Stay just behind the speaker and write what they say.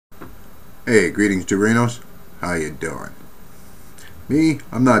Hey, greetings Dorinos. How you doing? Me,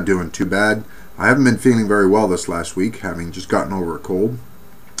 I'm not doing too bad. I haven't been feeling very well this last week, having just gotten over a cold.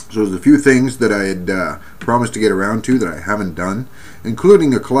 So there's a few things that I had promised to get around to that I haven't done,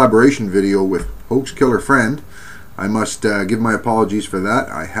 including a collaboration video with Hoax Killer Friend. I must give my apologies for that.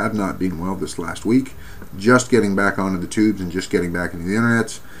 I have not been well this last week. Just getting back onto the tubes and just getting back into the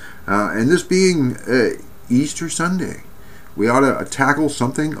internets. And this being Easter Sunday, we ought to tackle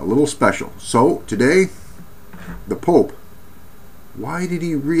something a little special. So today, the Pope. Why did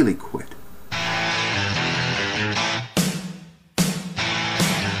he really quit?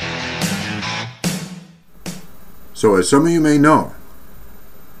 So as some of you may know,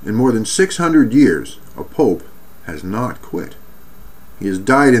 in more than 600 years, a Pope has not quit. He has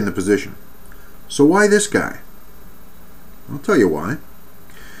died in the position. So why this guy? I'll tell you why.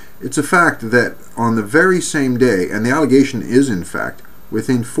 It's a fact that on the very same day, and the allegation is in fact,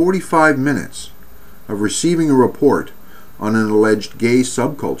 within 45 minutes of receiving a report on an alleged gay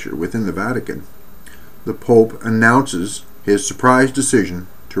subculture within the Vatican, the Pope announces his surprise decision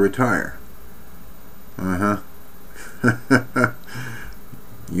to retire.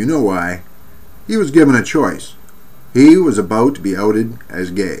 You know why. He was given a choice. He was about to be outed as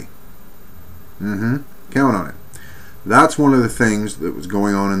gay. Count on it. That's one of the things that was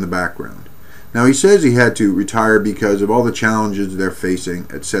going on in the background. Now he says he had to retire because of all the challenges they're facing,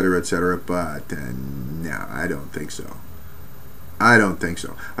 etc., but no, I don't think so. I don't think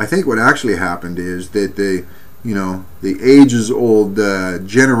so. I think what actually happened is that the ages-old,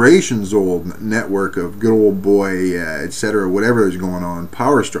 generations-old network of good old boy, etc., whatever is going on,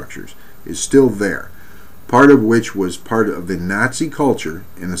 power structures, is still there. Part of which was part of the Nazi culture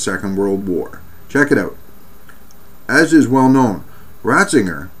in the Second World War. Check it out. As is well known,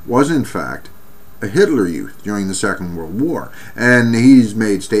 Ratzinger was in fact a Hitler Youth during the Second World War, and he's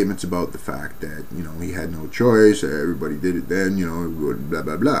made statements about the fact that he had no choice, everybody did it then, blah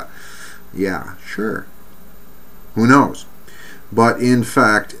blah blah. Yeah, sure. Who knows? But in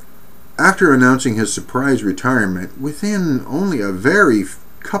fact, after announcing his surprise retirement, within only a very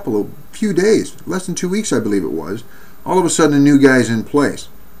few days, less than 2 weeks I believe it was, all of a sudden a new guy's in place.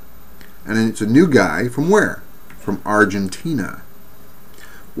 And it's a new guy from where? From Argentina.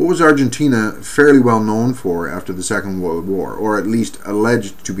 What was Argentina fairly well known for after the Second World War, or at least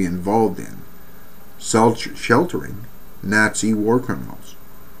alleged to be involved in? Sheltering Nazi war criminals.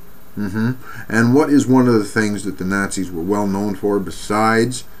 And what is one of the things that the Nazis were well known for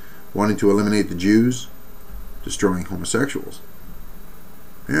besides wanting to eliminate the Jews? Destroying homosexuals.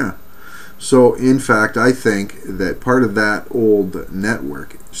 Yeah. So in fact, I think that part of that old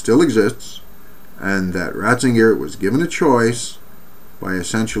network still exists, and that Ratzinger was given a choice by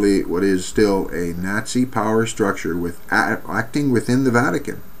essentially what is still a Nazi power structure with acting within the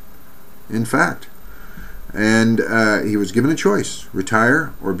Vatican. In fact. And he was given a choice,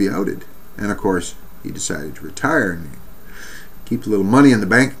 retire or be outed. And of course, he decided to retire and keep a little money in the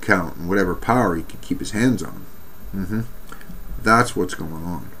bank account and whatever power he could keep his hands on. That's what's going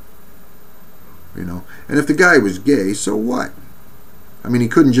on. And if the guy was gay, so what? I mean, he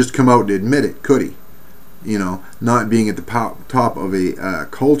couldn't just come out and admit it, could he? Not being at the top of a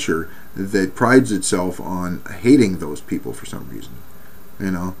culture that prides itself on hating those people for some reason.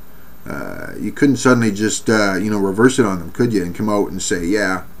 You couldn't suddenly just, reverse it on them, could you? And come out and say,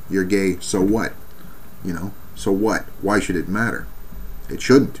 yeah, you're gay, so what? So what? Why should it matter? It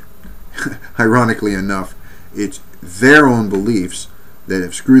shouldn't. Ironically enough, it's their own beliefs that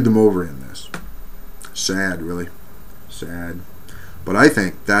have screwed them over in this. Sad, really. Sad. But I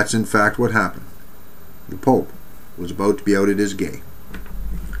think that's in fact what happened. The Pope was about to be outed as gay.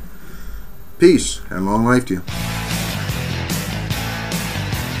 Peace and long life to you.